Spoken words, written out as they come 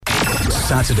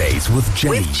Saturdays with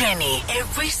Jenny. With Jenny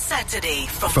every Saturday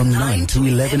from 9 to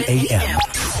 11 a.m.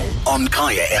 on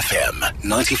Kaya FM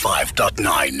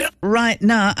 95.9. Right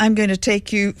now, I'm going to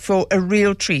take you for a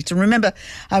real treat. And remember,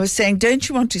 I was saying, don't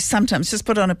you want to sometimes just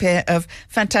put on a pair of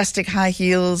fantastic high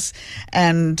heels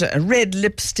and a red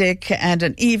lipstick and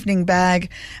an evening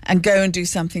bag and go and do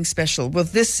something special? Well,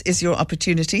 this is your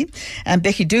opportunity. And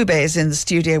Becky Dube is in the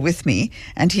studio with me,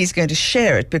 and he's going to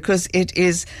share it because it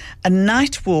is a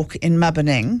night walk in Maboneng.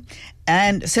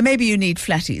 And so maybe you need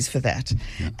flatties for that.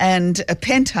 Yeah. And a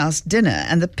penthouse dinner.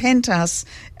 And the penthouse,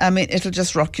 I mean, it'll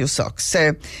just rock your socks.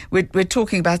 So we're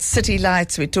talking about city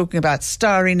lights. We're talking about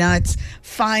starry nights,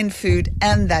 fine food,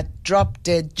 and that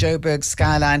drop-dead Joburg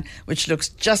skyline, which looks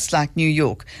just like New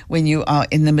York when you are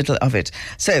in the middle of it.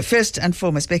 So first and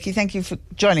foremost, Becky, thank you for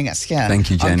joining us here. Thank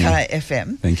you, Jenny. On Kaya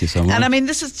FM. Thank you so much. And I mean,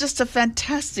 this is just a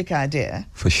fantastic idea.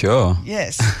 For sure.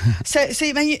 Yes. So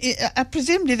I mean,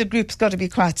 presumably the group's got to be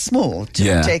quite small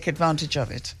to take advantage of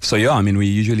it. So I mean, we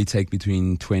usually take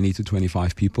between 20 to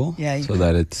 25 people, so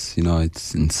that it's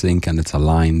it's in sync and it's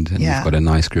aligned, and we've got a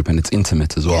nice group and it's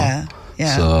intimate as well.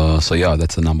 So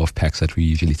that's the number of packs that we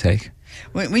usually take.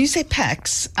 When you say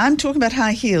packs, I'm talking about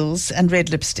high heels and red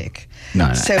lipstick.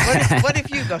 No. So what have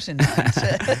you got in mind?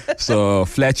 So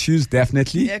flat shoes,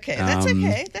 definitely. Okay, that's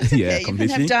okay. That's okay. Yeah, you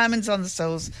completely. can have diamonds on the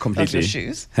soles of your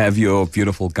shoes. Have your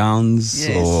beautiful gowns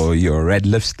or your red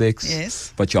lipsticks.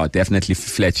 Yes. But definitely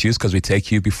flat shoes, because we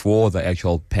take you before the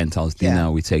actual penthouse dinner.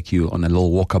 We take you on a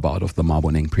little walkabout of the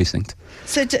Maboneng precinct.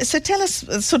 So tell us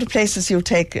the sort of places you'll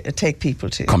take people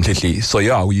to. Completely.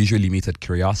 So we usually meet at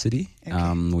Curiosity,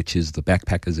 which is the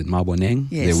backpackers in Maboneng.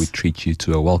 Yes. There we treat you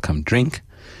to a welcome drink,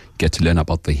 get to learn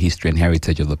about the history and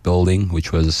heritage of the building,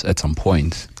 which was at some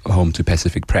point home to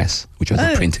Pacific Press, which was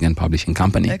a printing and publishing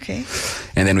company. Okay.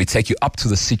 And then we take you up to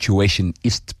the Situation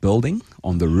East building.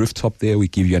 On the rooftop there, we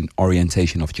give you an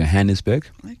orientation of Johannesburg.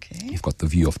 Okay. You've got the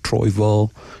view of Troyville,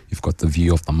 you've got the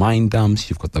view of the mine dumps,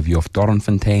 you've got the view of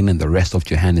Doornfontein and the rest of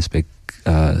Johannesburg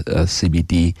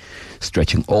CBD,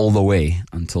 stretching all the way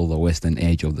until the western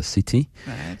edge of the city.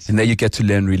 Right. And there you get to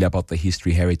learn really about the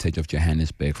history, heritage of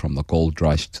Johannesburg, from the gold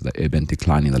rush to the urban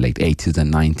decline in the late 80s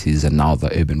and 90s, and now the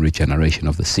urban regeneration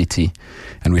of the city.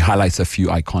 And we highlight a few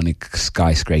iconic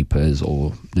skyscrapers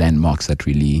or landmarks that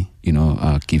really,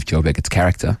 give Joburg its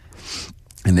character.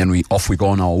 And then we go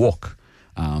on our walk.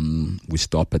 We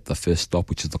stop at the first stop,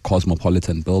 which is the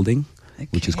Cosmopolitan building,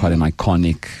 which is quite an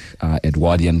iconic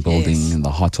Edwardian building in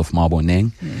the heart of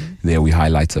Maboneng. There we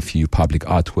highlight a few public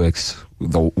artworks.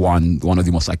 The one of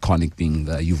the most iconic being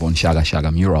the Yvonne Shaga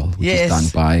Shaga mural, which is done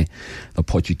by the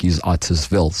Portuguese artist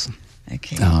Vils.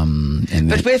 Okay.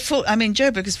 But we're full. I mean,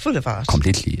 Joburg is full of art.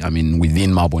 Completely. I mean,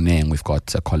 within Maboneng, we've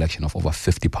got a collection of over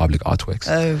 50 public artworks.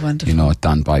 Oh, wonderful.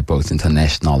 Done by both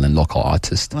international and local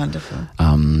artists. Wonderful.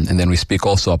 And then we speak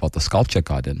also about the sculpture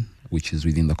garden, which is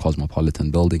within the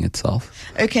Cosmopolitan building itself.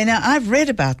 Okay, now I've read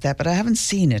about that, but I haven't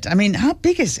seen it. I mean, how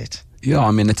big is it? Yeah,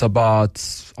 I mean, it's about,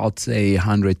 I'd say,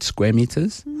 100 square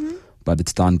meters. Mm-hmm. But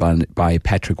it's done by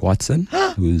Patrick Watson,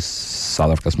 who's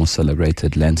South Africa's most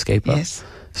celebrated landscaper. Yes.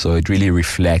 So it really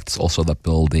reflects also the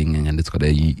building, and it's got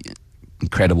a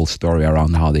incredible story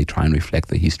around how they try and reflect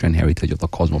the history and heritage of the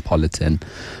Cosmopolitan,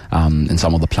 and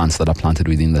some of the plants that are planted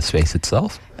within the space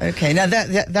itself. Okay, now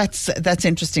that's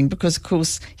interesting, because of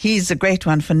course he's a great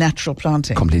one for natural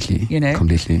planting. Completely,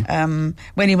 completely.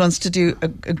 When he wants to do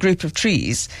a group of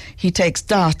trees, he takes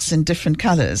darts in different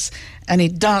colours and he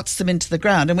darts them into the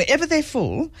ground, and wherever they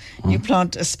fall, you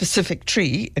plant a specific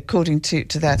tree according to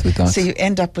that. So you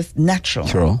end up with natural.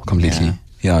 Sure, completely.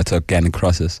 Yeah, it's an organic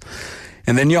process.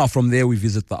 And then, from there we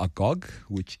visit the Agog,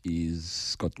 which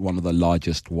is got one of the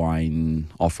largest wine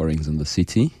offerings in the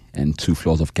city, and 2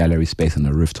 floors of gallery space and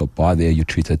a rooftop bar. There you're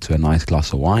treated to a nice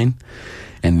glass of wine.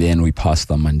 And then we pass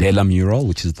the Mandela mural,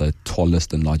 which is the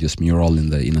tallest and largest mural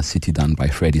in the inner city, done by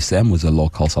Freddie Sam, who's a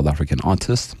local South African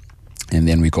artist. And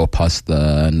then we go past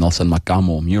the Nelson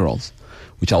Makamo murals,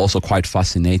 which are also quite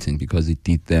fascinating because he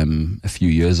did them a few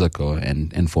years ago.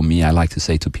 And for me, I like to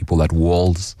say to people that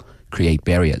walls create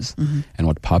barriers, and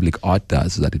what public art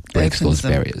does is that it breaks those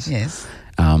barriers. Yes.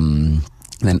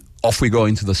 Then off we go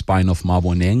into the spine of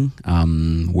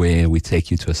Maboneng, where we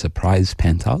take you to a surprise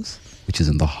penthouse, which is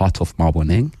in the heart of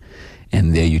Maboneng,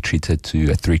 and there you're treated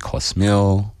to a 3-course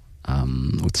meal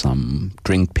with some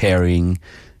drink pairing,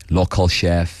 local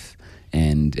chef,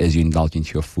 and as you indulge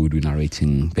into your food, we're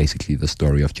narrating basically the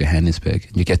story of Johannesburg.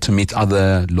 You get to meet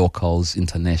other locals,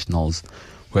 internationals,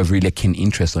 who have really a keen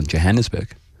interest on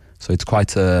Johannesburg. So it's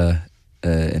quite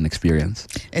an experience.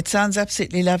 It sounds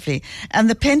absolutely lovely. And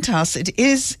the penthouse,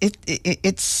 it's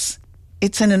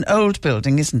it's in an old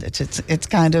building, isn't it? It's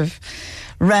kind of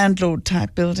landlord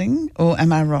type building, or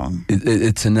am I wrong?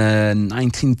 It's in a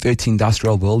 1930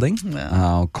 industrial building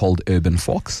called Urban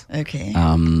Fox. Okay.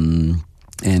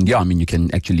 And yeah, I mean,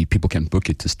 people can book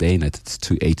it to stay in it. It's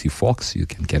 280 Fox. You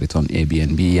can get it on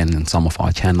Airbnb and in some of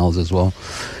our channels as well.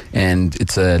 And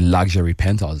it's a luxury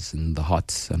penthouse in the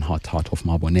heart of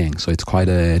Maboneng. So it's quite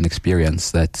an experience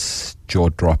that's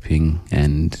jaw-dropping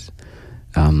and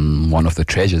one of the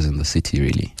treasures in the city,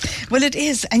 really. Well, it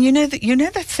is. And you know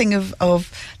that thing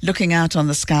of looking out on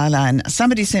the skyline.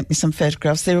 Somebody sent me some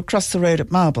photographs. They were across the road at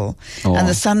Marble, and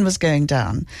the sun was going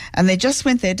down. And they just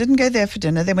went there, didn't go there for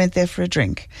dinner. They went there for a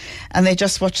drink. And they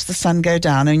just watched the sun go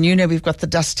down. And we've got the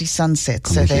dusty sunset.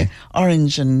 Completely. So they're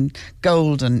orange and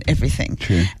gold and everything.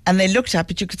 True. And they looked up,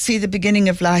 but you could see the beginning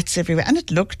of lights everywhere. And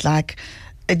it looked like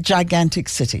a gigantic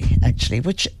city, actually,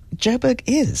 which Joburg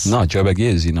is. No, Joburg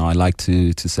is. I like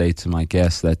to say to my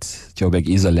guests that Joburg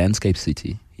is a landscape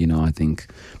city. I think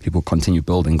people continue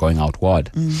building, going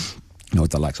outward.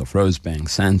 With the likes of Rosebank,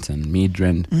 Sandton,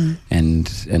 Midrand,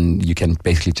 and you can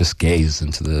basically just gaze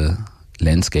into the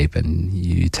landscape and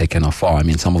you take in afar. I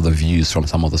mean, some of the views from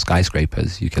some of the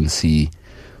skyscrapers you can see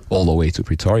all the way to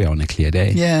Pretoria on a clear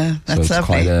day. Yeah, that's so it's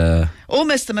lovely. Quite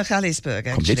almost the Magaliesburg,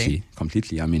 actually.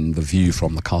 Completely. I mean, the view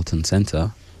from the Carlton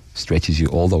Centre stretches you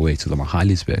all the way to the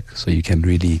Magaliesburg, so you can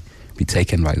really be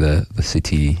taken by the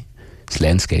city's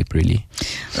landscape, really.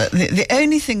 The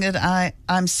only thing that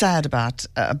I'm sad about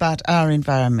our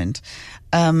environment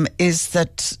is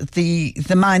that the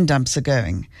mine dumps are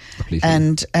going. Completely.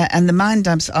 And the mine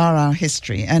dumps are our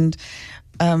history. And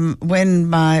when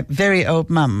my very old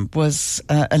mum was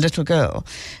a little girl,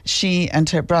 she and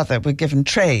her brother were given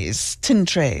tin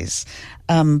trays,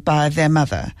 by their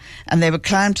mother, and they would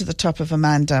climb to the top of a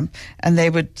mine dump and they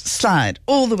would slide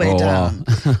all the way down,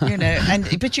 Wow.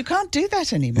 but you can't do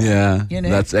that anymore. Yeah,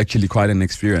 that's actually quite an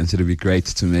experience. It would be great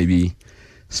to maybe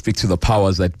speak to the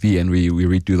powers that be and we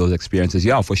redo those experiences.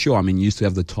 Yeah, for sure. I mean, you used to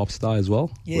have the Top Star as well,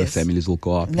 where families will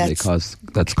go up in their cars.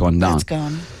 That's gone down. That's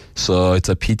gone. So it's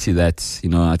a pity that,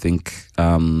 I think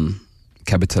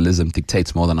capitalism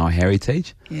dictates more than our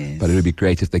heritage. Yes. But it would be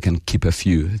great if they can keep a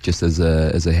few just as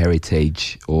a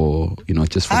heritage, or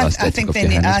just for the aesthetic of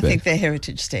Johannesburg. I think they're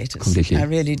heritage status. Completely. I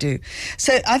really do.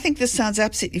 So I think this sounds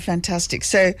absolutely fantastic.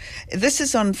 So this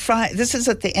is on Friday. This is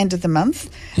at the end of the month,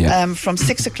 from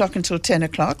 6 o'clock until 10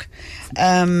 o'clock,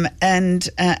 and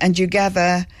you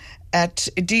gather.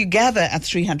 Do you gather at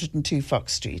 302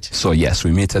 Fox Street? So yes,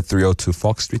 we meet at 302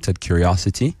 Fox Street at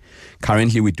Curiosity.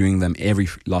 Currently, we're doing them every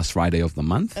last Friday of the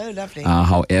month. Oh, lovely.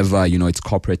 However, it's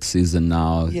corporate season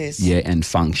now, yes. year-end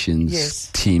functions, yes.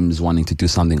 teams wanting to do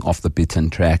something off the beaten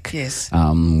track. Yes.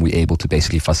 We're able to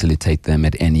basically facilitate them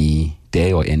at any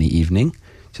day or any evening,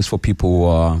 just for people who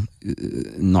are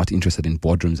not interested in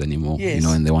boardrooms anymore, yes.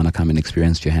 And they want to come and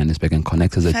experience Johannesburg and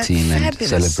connect as a team and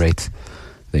celebrate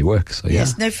their work. So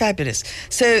yes, fabulous.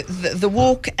 So the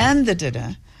walk and the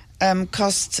dinner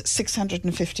costs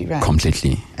 650 rand.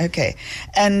 Completely. Okay,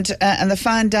 and the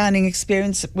fine dining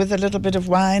experience with a little bit of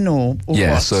wine or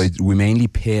yeah. what? So we mainly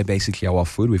pair basically our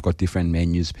food. We've got different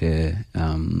menus per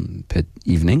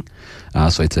evening.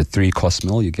 So it's a 3-course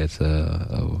meal. You get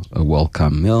a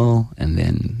welcome meal, and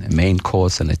then a main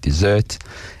course and a dessert,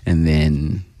 and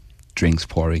then drinks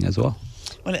pouring as well.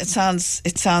 Well, it sounds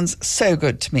so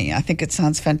good to me. I think it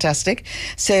sounds fantastic.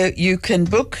 So you can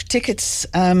book tickets,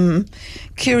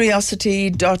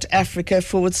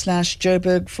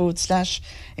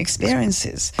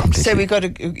 curiosity.africa/Joburg/experiences. Completely. So you've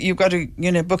got to,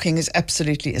 booking is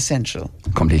absolutely essential.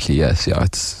 Completely, yes. Yeah,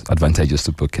 it's advantageous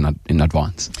to book in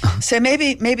advance. So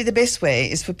maybe the best way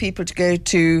is for people to go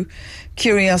to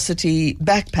Curiosity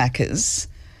Backpackers.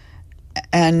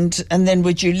 And then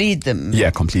would you lead them?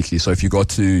 Yeah, completely. So if you go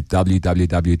to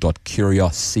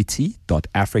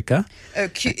www.curiosity.africa. Oh,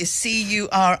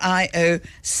 CURIO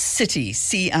City,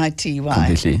 CITY.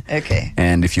 Completely. Okay.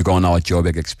 And if you go on our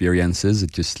Joburg experiences,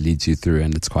 it just leads you through,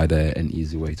 and it's quite an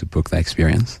easy way to book that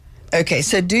experience. Okay,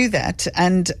 so do that,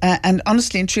 and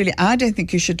honestly and truly, I don't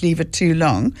think you should leave it too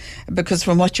long, because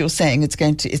from what you're saying, it's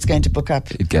going to book up.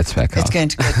 It gets packed up. It's going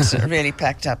to get really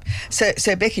packed up. So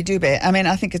Becky Dube, I mean,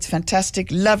 I think it's fantastic,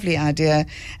 lovely idea,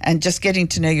 and just getting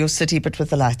to know your city, but with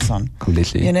the lights on.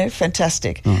 Completely.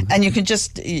 Fantastic. And you can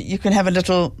have a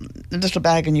little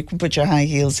bag, and you can put your high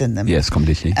heels in them. Yes,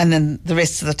 completely. And then the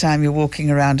rest of the time you're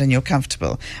walking around and you're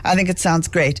comfortable. I think it sounds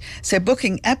great. So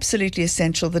booking absolutely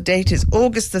essential. The date is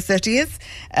August the 30th.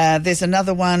 There's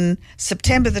another one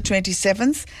September the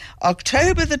 27th,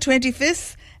 October the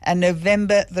 25th, and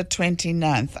November the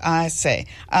 29th. I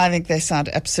think they sound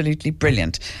absolutely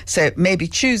brilliant. So maybe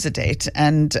choose a date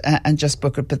and just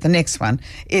book it. But the next one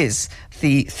is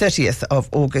the 30th of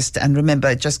August. And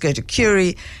remember, just go to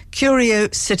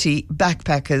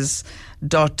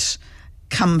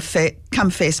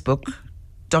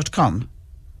curiositybackpackers.comfacebook.com.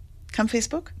 Come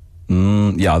Facebook?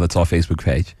 Yeah, that's our Facebook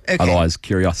page. Okay. Otherwise,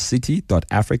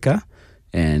 curiosity.africa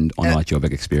and on our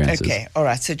Joburg experiences. Okay, all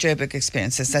right. So Joburg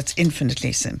experiences, that's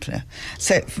infinitely simpler.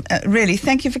 So really,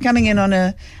 thank you for coming in on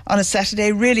a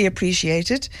Saturday. Really appreciate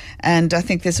it. And I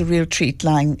think there's a real treat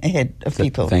lying ahead of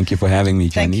people. Thank you for having me,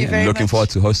 Jenny. Thank you very and looking much. forward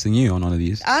to hosting you on one of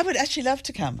these. I would actually love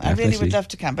to come. I Definitely. really would love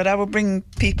to come, but I will bring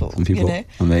people. Some people. You know,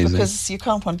 Amazing. because you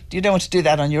don't want to do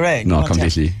that on your own. No, You want to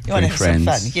completely. have- You want to Bring have friends,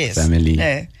 some fun. Yes. family,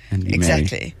 No. and be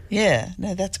Exactly. merry. Yeah.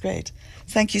 No, that's great.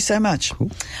 Thank you so much. Cool.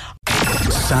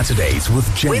 Saturdays with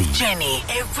Jenny. With Jenny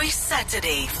every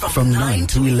Saturday From 9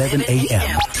 to 11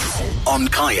 a.m. on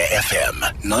Kaya FM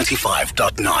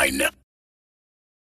 95.9.